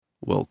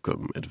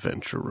Welcome,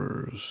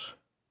 adventurers.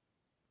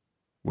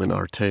 When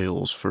our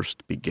tales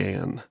first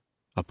began,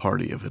 a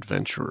party of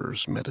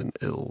adventurers met an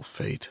ill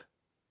fate.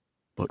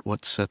 But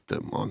what set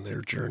them on their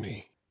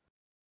journey?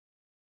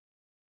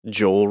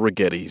 Joel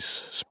Rigetti's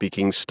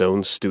Speaking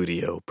Stone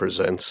Studio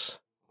presents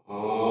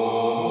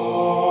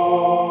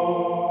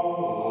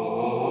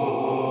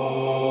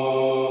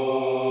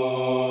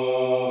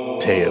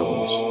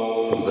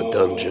Tales from the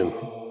Dungeon.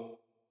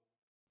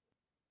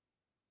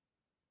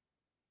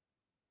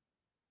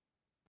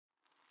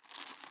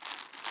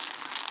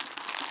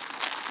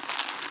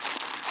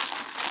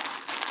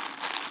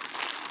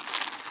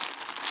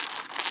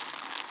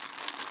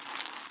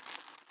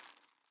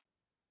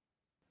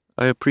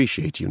 I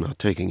appreciate you not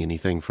taking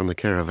anything from the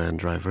caravan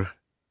driver,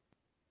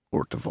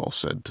 Orteval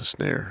said to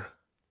Snare.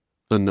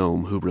 The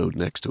gnome who rode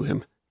next to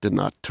him did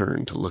not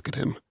turn to look at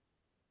him,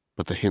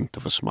 but the hint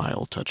of a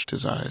smile touched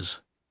his eyes.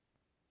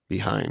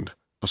 Behind,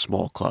 a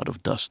small cloud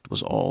of dust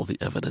was all the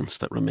evidence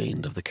that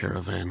remained of the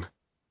caravan.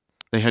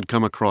 They had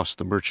come across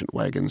the merchant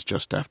wagons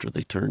just after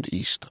they turned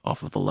east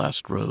off of the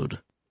last road,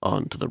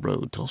 on to the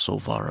road till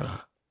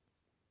Solvara.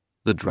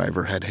 The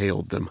driver had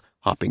hailed them,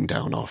 hopping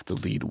down off the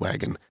lead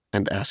wagon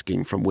and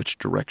asking from which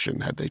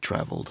direction had they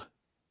traveled.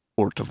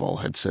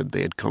 Orteval had said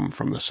they had come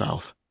from the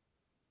south.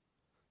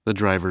 The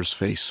driver's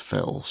face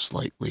fell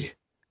slightly.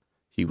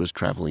 He was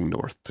traveling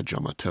north to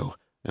Jamato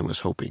and was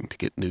hoping to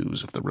get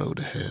news of the road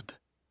ahead.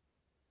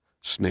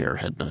 Snare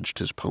had nudged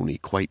his pony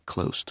quite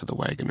close to the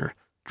wagoner,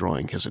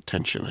 drawing his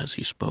attention as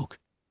he spoke.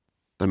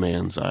 The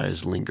man's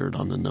eyes lingered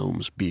on the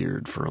gnome's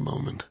beard for a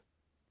moment.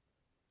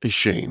 "A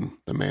shame,"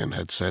 the man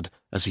had said,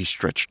 as he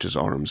stretched his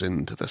arms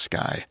into the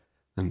sky,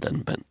 and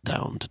then bent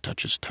down to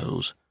touch his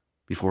toes,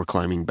 before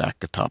climbing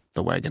back atop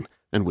the wagon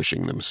and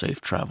wishing them safe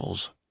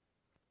travels.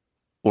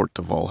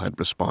 Orteval had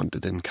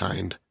responded in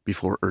kind,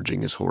 before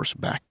urging his horse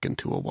back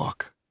into a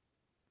walk.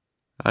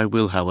 "I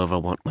will, however,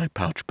 want my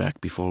pouch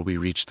back before we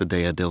reach the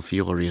Dea del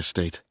Fiore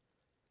estate,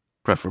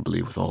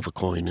 preferably with all the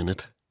coin in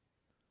it,"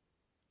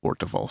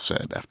 Orteval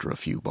said after a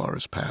few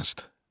bars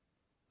passed.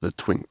 The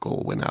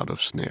twinkle went out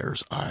of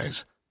Snare's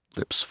eyes,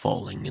 lips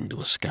falling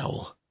into a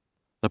scowl.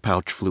 The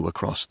pouch flew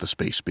across the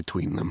space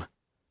between them,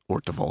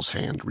 Orteval's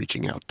hand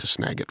reaching out to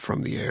snag it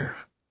from the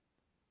air.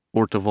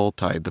 Orteval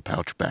tied the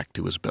pouch back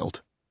to his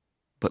belt,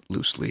 but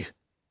loosely.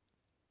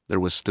 There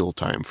was still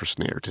time for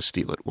Snare to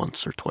steal it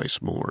once or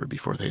twice more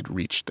before they had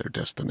reached their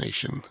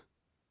destination.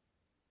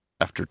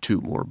 After 2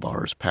 more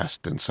bars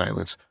passed in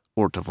silence,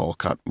 Orteval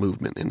caught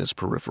movement in his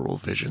peripheral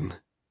vision.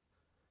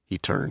 He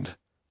turned.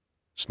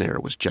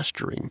 Snare was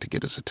gesturing to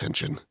get his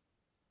attention.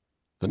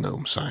 The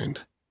gnome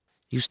signed.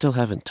 "You still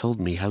haven't told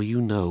me how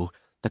you know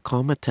the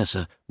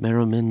Comatessa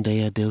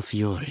Merimendea del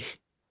Fiore."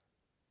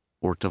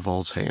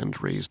 Orteval's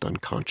hand raised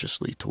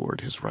unconsciously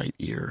toward his right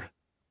ear,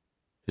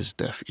 his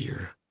deaf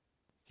ear.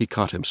 He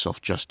caught himself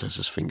just as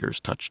his fingers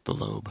touched the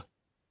lobe.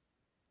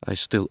 "I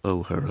still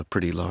owe her a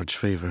pretty large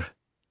favor,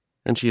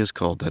 and she has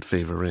called that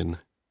favor in,"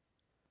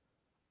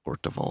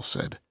 Orteval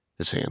said,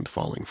 his hand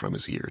falling from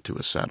his ear to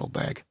his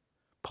saddlebag,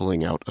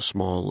 pulling out a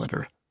small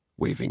letter,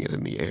 waving it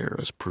in the air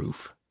as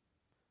proof.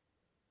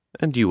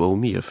 "And you owe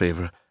me a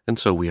favor, and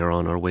so we are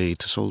on our way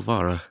to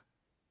Solvara."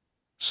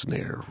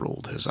 Snare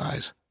rolled his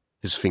eyes.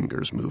 His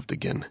fingers moved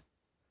again.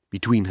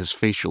 Between his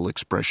facial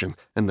expression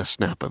and the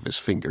snap of his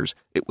fingers,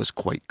 it was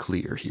quite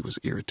clear he was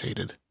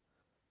irritated.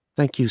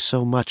 "Thank you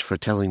so much for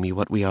telling me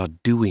what we are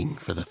doing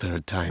for the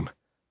 3rd time.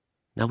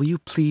 Now will you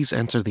please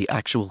answer the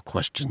actual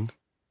question?"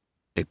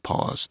 A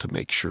pause to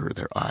make sure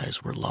their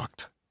eyes were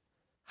locked.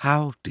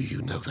 "How do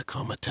you know the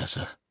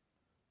Comatessa?"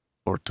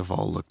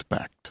 Orteval looked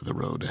back to the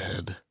road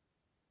ahead.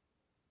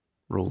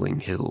 Rolling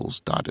hills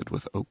dotted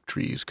with oak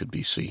trees could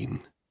be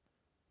seen.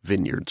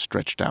 Vineyards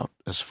stretched out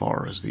as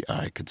far as the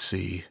eye could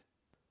see.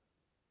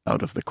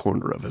 Out of the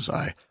corner of his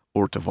eye,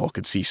 Orteval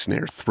could see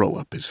Snare throw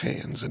up his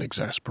hands in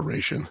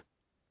exasperation.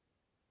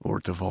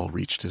 Orteval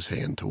reached his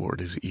hand toward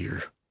his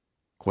ear,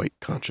 quite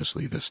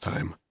consciously this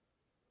time,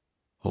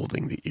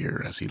 holding the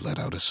ear as he let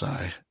out a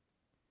sigh.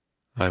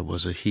 "I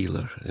was a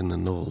healer in the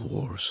Knoll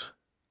Wars."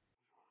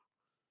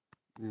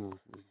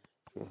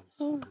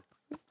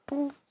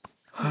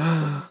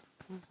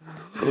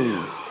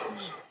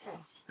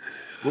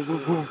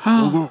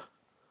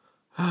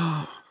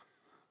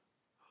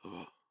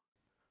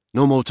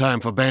 "No more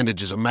time for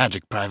bandages or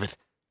magic, Private.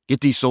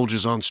 Get these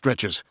soldiers on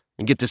stretchers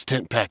and get this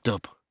tent packed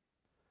up,"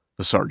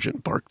 the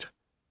sergeant barked.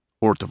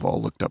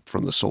 Orteval looked up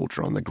from the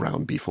soldier on the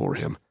ground before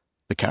him,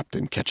 the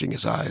captain catching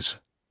his eyes.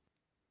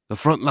 "The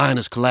front line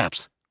has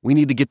collapsed. We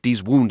need to get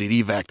these wounded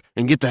evac'd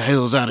and get the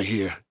hells out of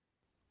here."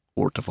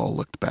 Orteval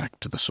looked back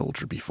to the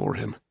soldier before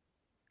him.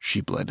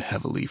 She bled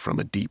heavily from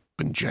a deep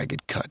and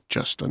jagged cut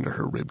just under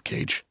her rib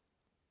cage.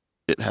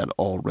 It had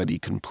already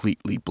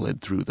completely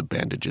bled through the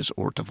bandages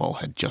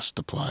Orteval had just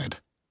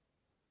applied.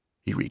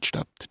 He reached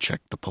up to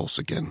check the pulse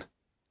again.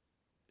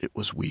 It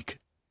was weak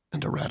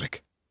and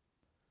erratic.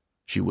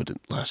 She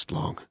wouldn't last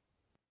long.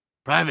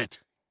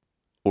 "Private!"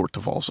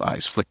 Orteval's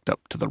eyes flicked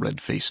up to the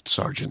red-faced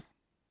sergeant.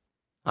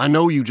 "I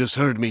know you just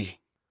heard me."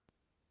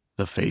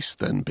 The face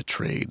then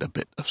betrayed a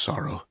bit of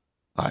sorrow,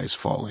 eyes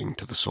falling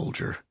to the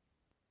soldier.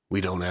 "We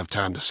don't have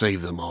time to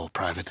save them all,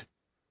 Private.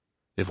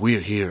 If we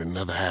are here in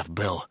another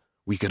half-bell,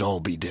 we could all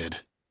be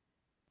dead."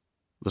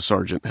 The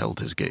sergeant held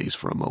his gaze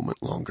for a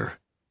moment longer.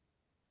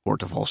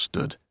 Orteval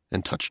stood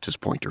and touched his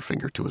pointer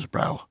finger to his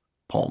brow,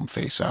 palm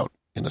face out,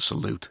 in a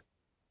salute.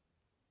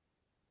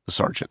 The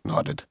sergeant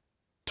nodded,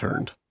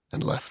 turned,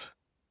 and left.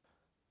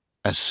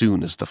 As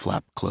soon as the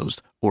flap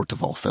closed,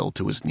 Orteval fell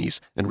to his knees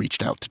and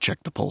reached out to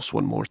check the pulse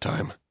one more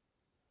time.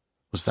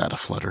 Was that a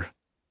flutter?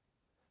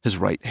 His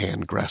right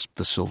hand grasped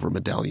the silver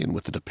medallion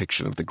with the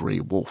depiction of the gray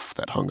wolf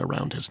that hung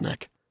around his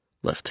neck,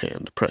 left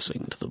hand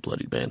pressing to the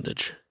bloody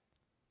bandage.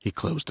 He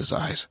closed his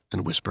eyes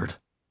and whispered,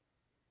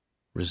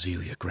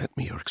 "Rezelia, grant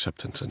me your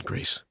acceptance and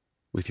grace.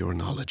 With your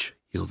knowledge,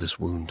 heal this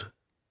wound."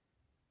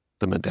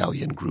 The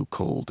medallion grew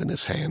cold in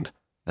his hand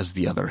as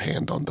the other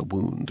hand on the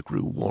wound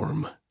grew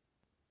warm.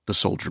 The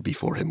soldier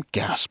before him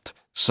gasped,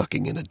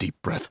 sucking in a deep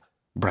breath,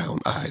 brown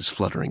eyes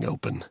fluttering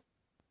open.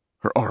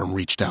 Her arm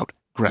reached out,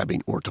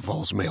 grabbing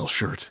Orteval's mail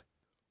shirt.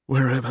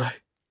 "Where am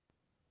I?"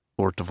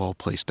 Orteval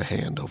placed a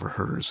hand over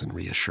hers in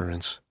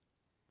reassurance.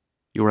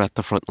 "You're at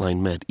the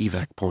frontline med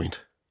evac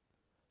point."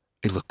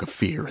 A look of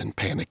fear and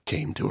panic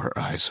came to her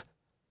eyes.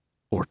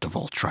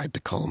 Orteval tried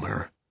to calm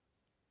her.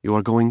 "You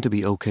are going to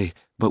be okay,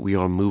 but we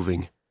are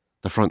moving.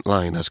 The front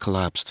line has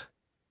collapsed."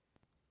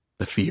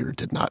 The fear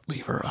did not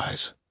leave her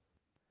eyes.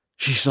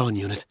 "She's on,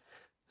 unit.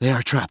 They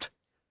are trapped.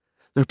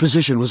 Their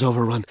position was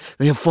overrun.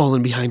 They have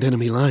fallen behind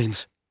enemy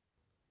lines."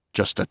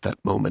 Just at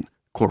that moment,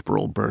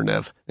 Corporal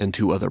Burnev and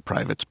 2 other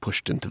privates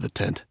pushed into the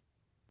tent.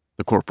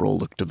 The corporal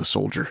looked to the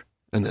soldier,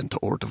 and then to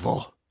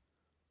Orteval.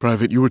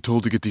 "Private, you were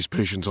told to get these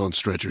patients on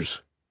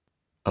stretchers."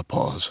 A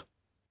pause.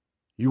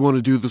 "You want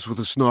to do this with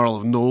a snarl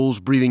of gnolls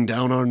breathing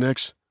down our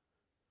necks?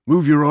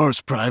 Move your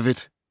arse,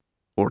 Private."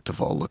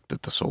 Orteval looked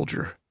at the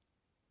soldier,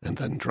 and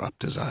then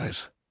dropped his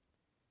eyes.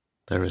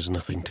 "There is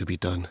nothing to be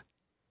done.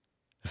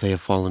 If they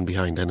have fallen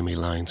behind enemy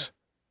lines,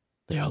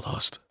 they are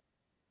lost."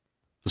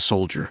 The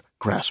soldier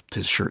grasped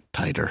his shirt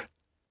tighter.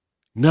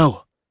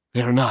 "No,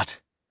 they are not.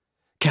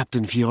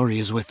 Captain Fiore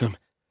is with them.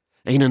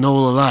 Ain't a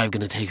gnoll alive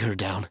gonna take her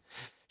down.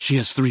 She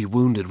has 3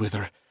 wounded with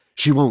her.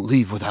 She won't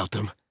leave without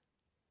them."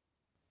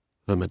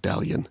 The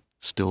medallion,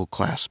 still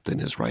clasped in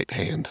his right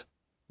hand,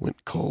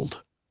 went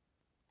cold.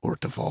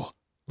 Orteval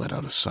let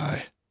out a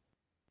sigh.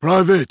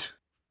 "Private!"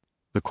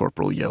 the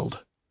corporal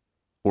yelled.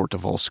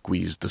 Orteval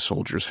squeezed the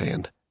soldier's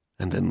hand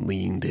and then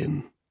leaned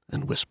in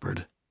and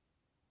whispered.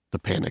 The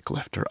panic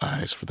left her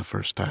eyes for the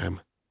first time.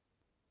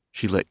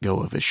 She let go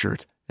of his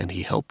shirt, and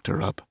he helped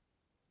her up.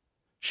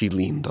 She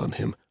leaned on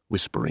him,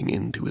 whispering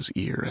into his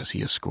ear as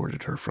he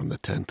escorted her from the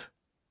tent.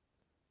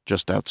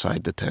 Just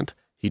outside the tent,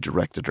 he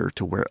directed her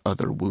to where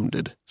other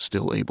wounded,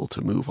 still able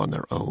to move on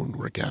their own,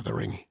 were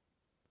gathering.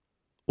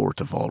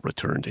 Orteval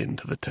returned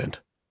into the tent.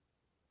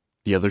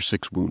 The other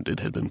 6 wounded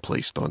had been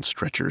placed on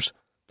stretchers,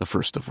 the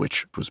first of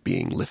which was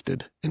being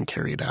lifted and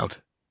carried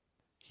out.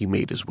 He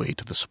made his way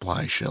to the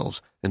supply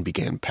shelves and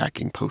began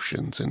packing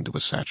potions into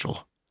a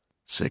satchel.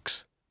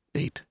 6,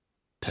 8,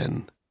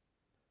 10.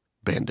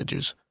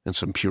 Bandages and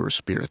some pure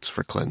spirits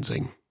for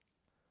cleansing.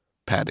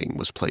 Padding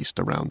was placed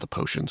around the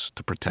potions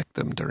to protect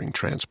them during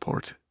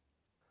transport.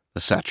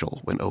 The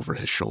satchel went over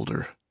his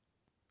shoulder.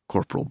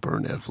 Corporal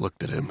Burnev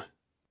looked at him.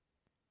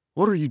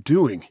 "What are you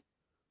doing?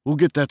 We'll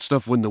get that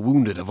stuff when the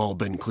wounded have all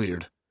been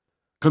cleared.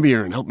 Come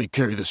here and help me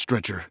carry the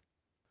stretcher."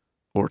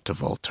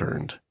 Orteval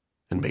turned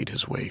and made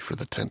his way for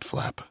the tent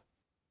flap.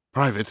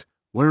 "Private,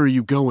 where are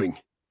you going?"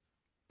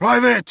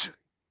 "Private!"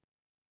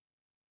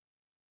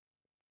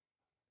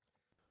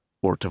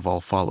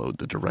 Orteval followed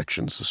the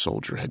directions the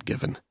soldier had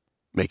given,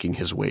 making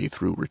his way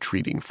through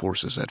retreating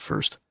forces at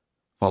first,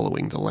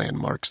 following the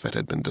landmarks that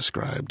had been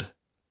described.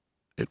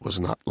 It was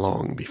not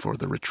long before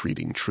the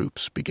retreating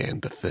troops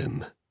began to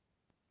thin.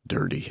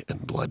 Dirty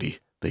and bloody,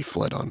 they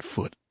fled on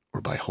foot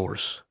or by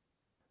horse.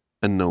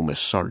 A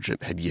gnomish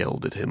sergeant had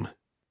yelled at him.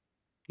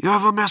 "You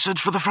have a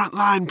message for the front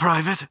line,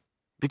 Private,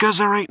 because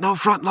there ain't no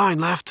front line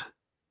left."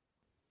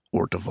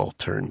 Orteval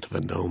turned to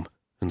the gnome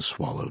and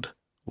swallowed,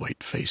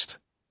 white-faced.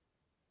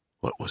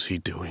 What was he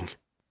doing?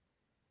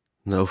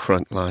 "No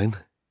front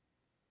line?"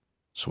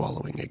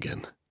 Swallowing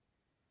again.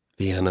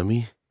 "The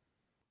enemy?"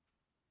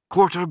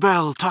 "Quarter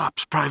bell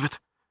tops, Private.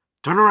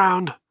 Turn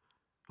around.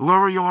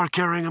 Whoever you are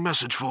carrying a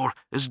message for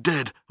is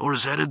dead or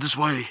is headed this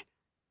way."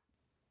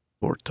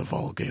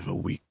 Orteval gave a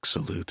weak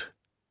salute.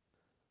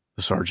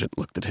 The sergeant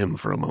looked at him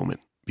for a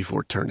moment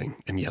before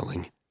turning and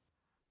yelling,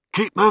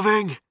 "Keep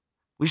moving!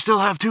 We still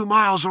have 2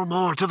 miles or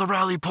more to the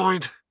rally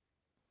point!"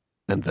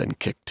 And then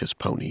kicked his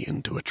pony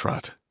into a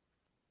trot.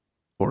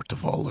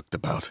 Orteval looked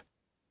about.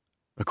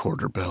 A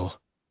quarter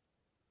bell.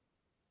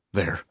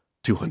 There,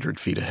 200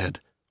 feet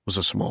ahead, was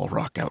a small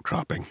rock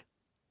outcropping.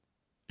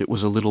 It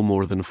was a little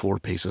more than 4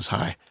 paces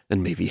high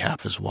and maybe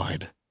half as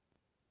wide.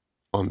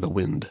 On the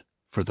wind,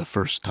 for the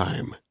first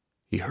time,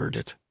 he heard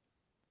it.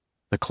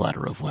 The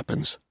clatter of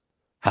weapons,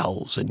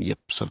 howls and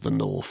yips of the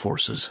gnoll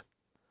forces,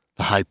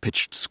 the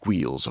high-pitched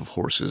squeals of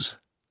horses.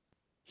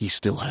 He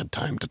still had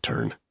time to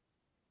turn,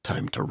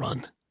 Time to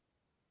run.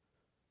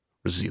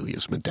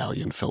 Roselia's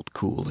medallion felt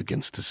cool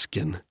against his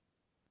skin.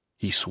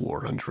 He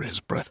swore under his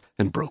breath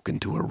and broke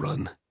into a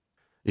run.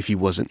 If he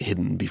wasn't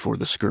hidden before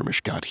the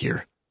skirmish got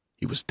here,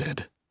 he was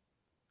dead.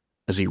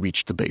 As he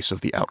reached the base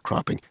of the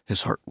outcropping,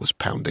 his heart was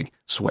pounding,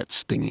 sweat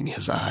stinging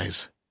his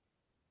eyes.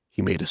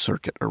 He made a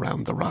circuit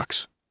around the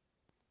rocks.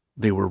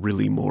 They were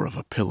really more of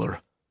a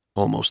pillar,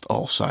 almost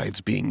all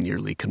sides being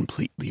nearly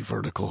completely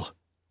vertical.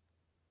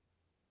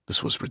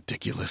 This was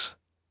ridiculous.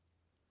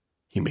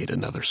 He made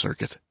another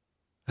circuit,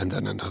 and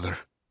then another.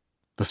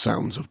 The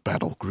sounds of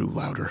battle grew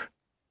louder.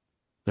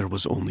 There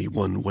was only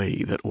one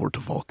way that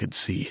Orteval could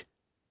see,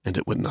 and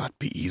it would not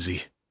be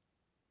easy.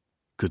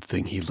 Good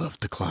thing he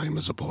loved to climb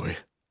as a boy.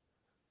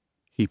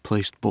 He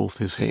placed both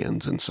his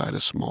hands inside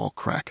a small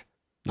crack,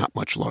 not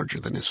much larger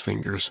than his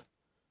fingers,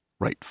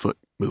 right foot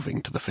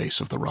moving to the face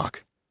of the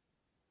rock.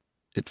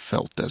 It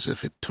felt as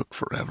if it took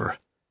forever.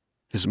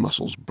 His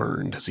muscles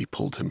burned as he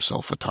pulled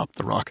himself atop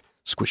the rock,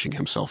 squishing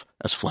himself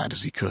as flat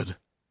as he could.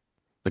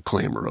 The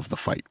clamor of the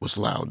fight was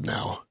loud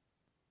now.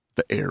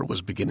 The air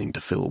was beginning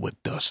to fill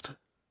with dust.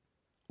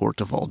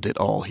 Orteval did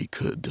all he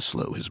could to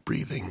slow his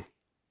breathing.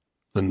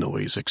 The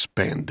noise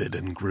expanded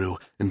and grew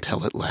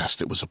until at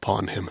last it was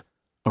upon him,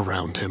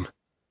 around him.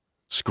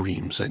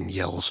 Screams and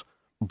yells,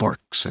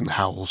 barks and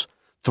howls,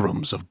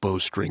 thrums of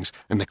bowstrings,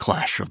 and the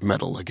clash of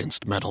metal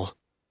against metal.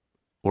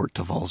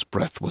 Orteval's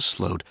breath was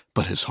slowed,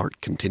 but his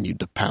heart continued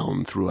to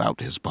pound throughout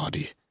his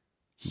body.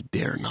 He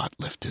dare not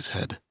lift his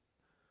head.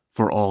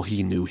 For all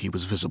he knew, he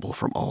was visible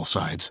from all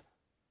sides,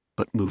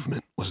 but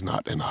movement was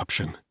not an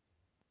option.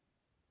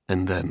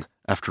 And then,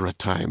 after a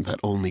time that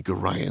only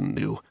Gorion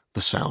knew,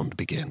 the sound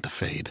began to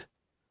fade.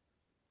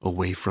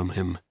 Away from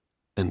him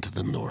and to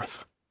the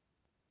north.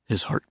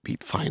 His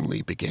heartbeat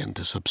finally began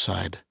to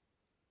subside.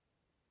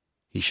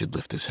 He should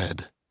lift his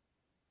head.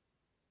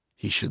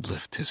 He should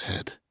lift his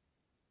head.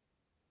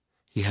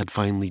 He had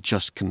finally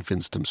just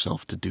convinced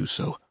himself to do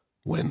so,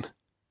 when...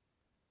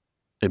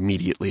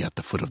 Immediately at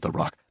the foot of the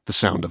rock, the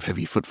sound of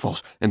heavy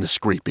footfalls and the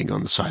scraping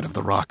on the side of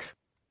the rock.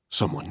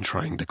 Someone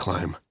trying to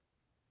climb.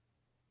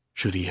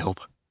 Should he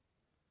help?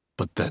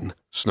 But then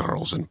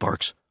snarls and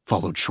barks,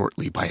 followed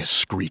shortly by a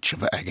screech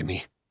of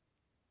agony.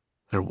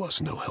 There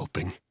was no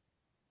helping.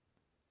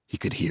 He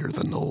could hear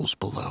the gnolls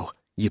below,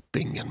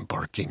 yipping and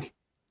barking.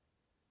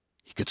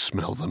 He could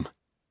smell them.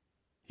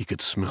 He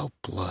could smell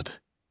blood.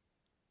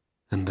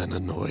 And then a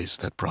noise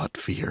that brought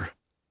fear.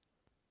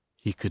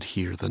 He could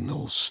hear the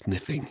gnolls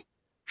sniffing,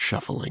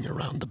 shuffling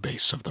around the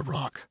base of the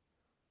rock.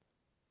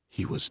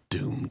 He was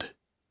doomed.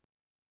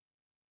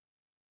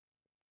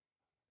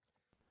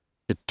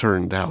 It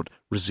turned out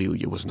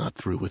Roselia was not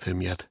through with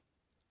him yet.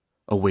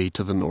 Away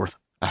to the north,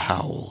 a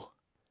howl.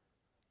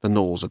 The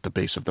gnolls at the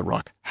base of the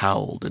rock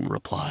howled in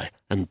reply,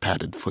 and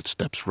padded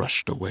footsteps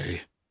rushed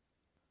away.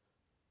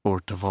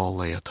 Orteval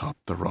lay atop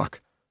the rock,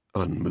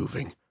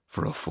 unmoving,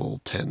 for a full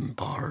 10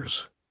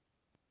 bars.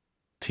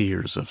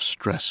 Tears of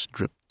stress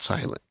dripped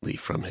silently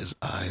from his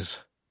eyes.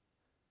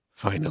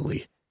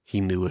 Finally, he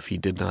knew if he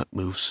did not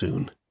move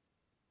soon,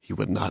 he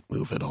would not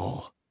move at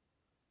all,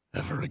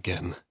 ever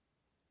again.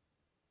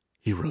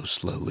 He rose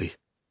slowly.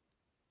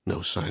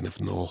 No sign of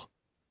Gnoll.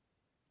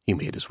 He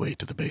made his way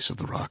to the base of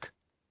the rock.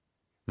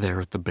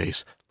 There at the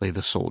base lay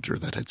the soldier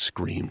that had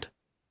screamed,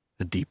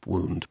 a deep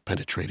wound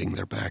penetrating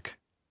their back.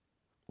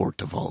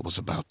 Orteval was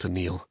about to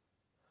kneel,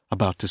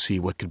 about to see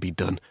what could be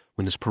done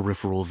when his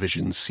peripheral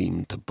vision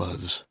seemed to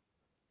buzz.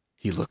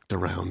 He looked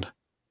around.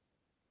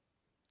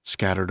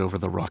 Scattered over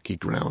the rocky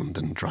ground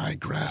and dry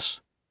grass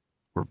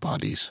were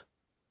bodies.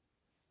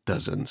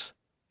 Dozens,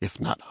 if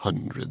not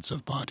hundreds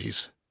of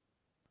bodies.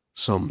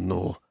 Some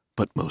gnoll,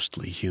 but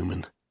mostly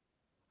human.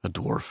 A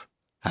dwarf,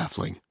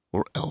 halfling,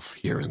 or elf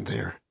here and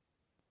there.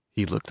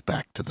 He looked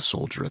back to the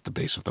soldier at the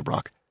base of the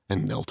rock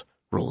and knelt,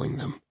 rolling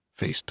them,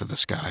 face to the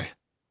sky.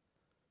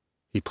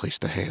 He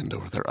placed a hand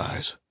over their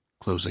eyes,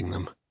 closing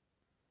them.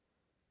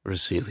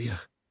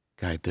 Roselia,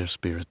 guide their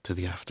spirit to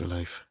the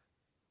afterlife.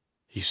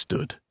 He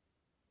stood.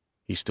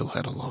 He still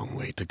had a long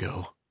way to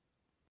go.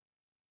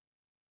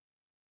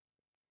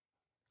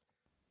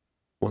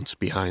 Once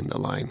behind the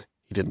line,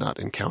 he did not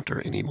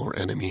encounter any more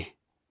enemy.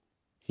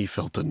 He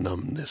felt a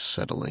numbness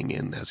settling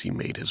in as he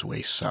made his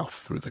way south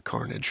through the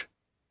carnage.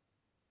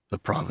 The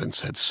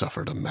province had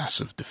suffered a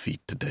massive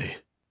defeat today.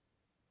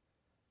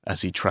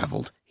 As he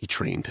traveled, he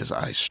trained his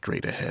eyes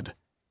straight ahead,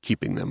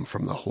 keeping them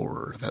from the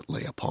horror that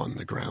lay upon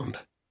the ground.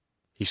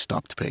 He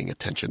stopped paying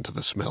attention to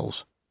the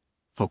smells,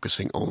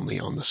 focusing only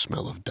on the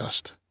smell of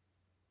dust.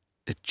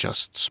 It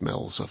just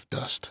smells of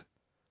dust.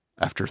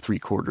 After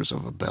 3/4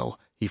 of a bell,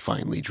 he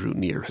finally drew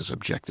near his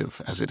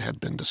objective as it had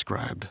been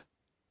described.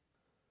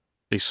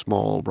 A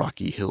small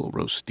rocky hill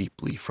rose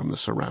steeply from the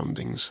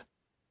surroundings.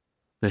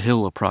 The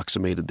hill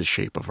approximated the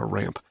shape of a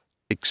ramp,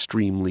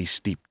 extremely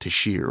steep to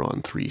sheer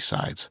on 3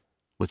 sides,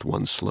 with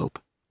one slope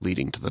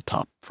leading to the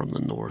top from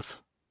the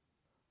north.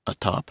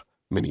 Atop,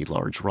 many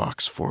large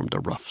rocks formed a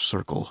rough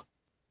circle.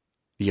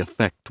 The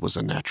effect was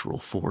a natural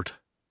fort.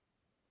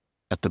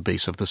 At the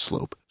base of the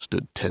slope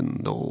stood 10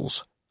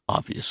 gnolls,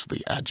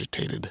 obviously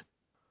agitated.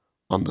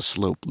 On the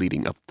slope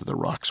leading up to the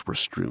rocks were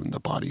strewn the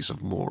bodies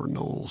of more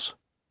gnolls,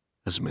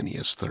 as many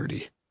as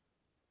 30.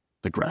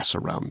 The grass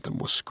around them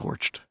was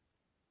scorched.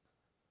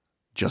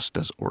 Just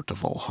as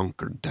Orteval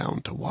hunkered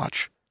down to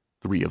watch,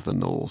 3 of the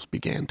gnolls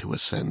began to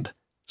ascend,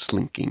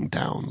 slinking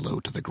down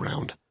low to the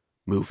ground,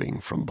 moving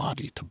from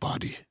body to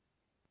body.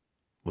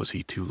 Was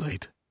he too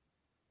late?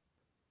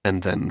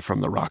 And then from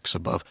the rocks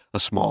above, a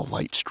small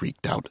light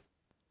streaked out.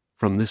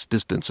 From this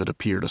distance it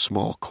appeared a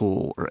small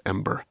coal or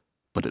ember,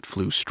 but it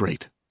flew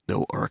straight,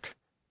 no arc,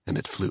 and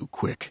it flew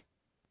quick.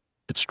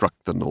 It struck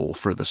the gnoll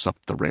furthest up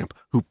the ramp,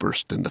 who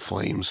burst into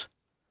flames.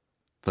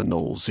 The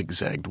gnoll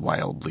zigzagged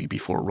wildly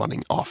before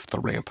running off the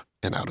ramp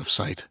and out of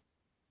sight.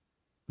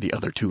 The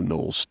other 2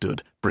 gnolls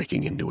stood,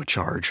 breaking into a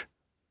charge.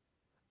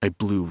 A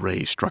blue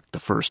ray struck the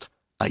first,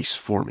 ice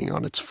forming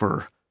on its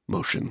fur,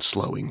 motion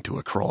slowing to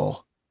a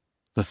crawl.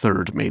 The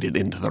third made it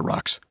into the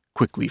rocks,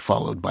 quickly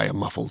followed by a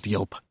muffled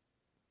yelp.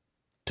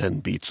 10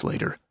 beats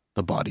later,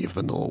 the body of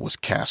the gnoll was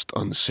cast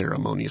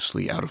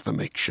unceremoniously out of the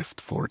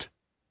makeshift fort.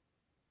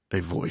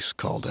 A voice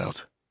called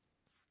out,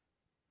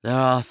 "There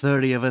are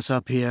 30 of us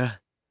up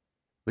here.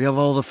 We have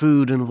all the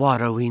food and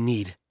water we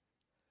need.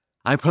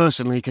 I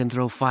personally can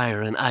throw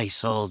fire and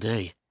ice all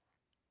day."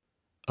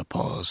 A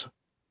pause.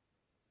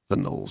 The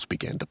gnolls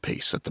began to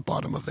pace at the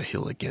bottom of the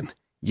hill again,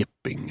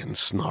 yipping and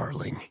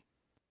snarling.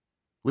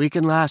 "We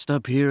can last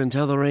up here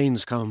until the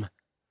rains come.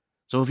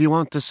 So if you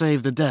want to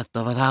save the death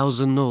of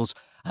 1,000 gnolls,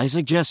 I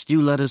suggest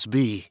you let us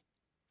be."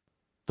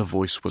 The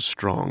voice was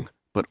strong,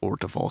 but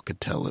Orteval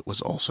could tell it was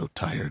also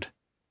tired.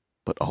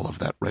 But all of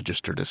that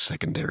registered as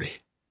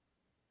secondary.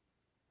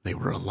 They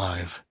were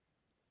alive.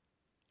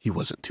 He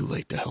wasn't too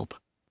late to help.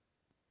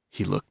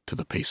 He looked to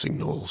the pacing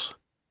gnolls.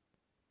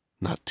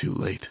 Not too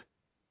late.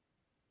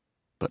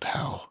 But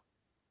how?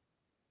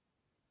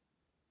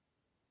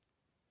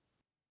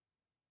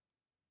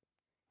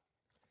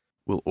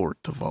 Will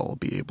Orteval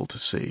be able to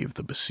save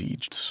the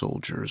besieged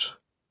soldiers,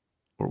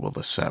 or will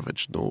the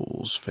savage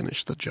gnolls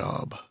finish the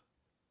job?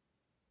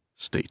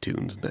 Stay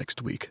tuned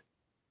next week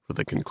for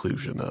the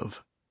conclusion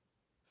of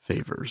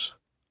Favors,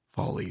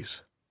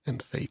 Follies,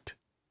 and Fate.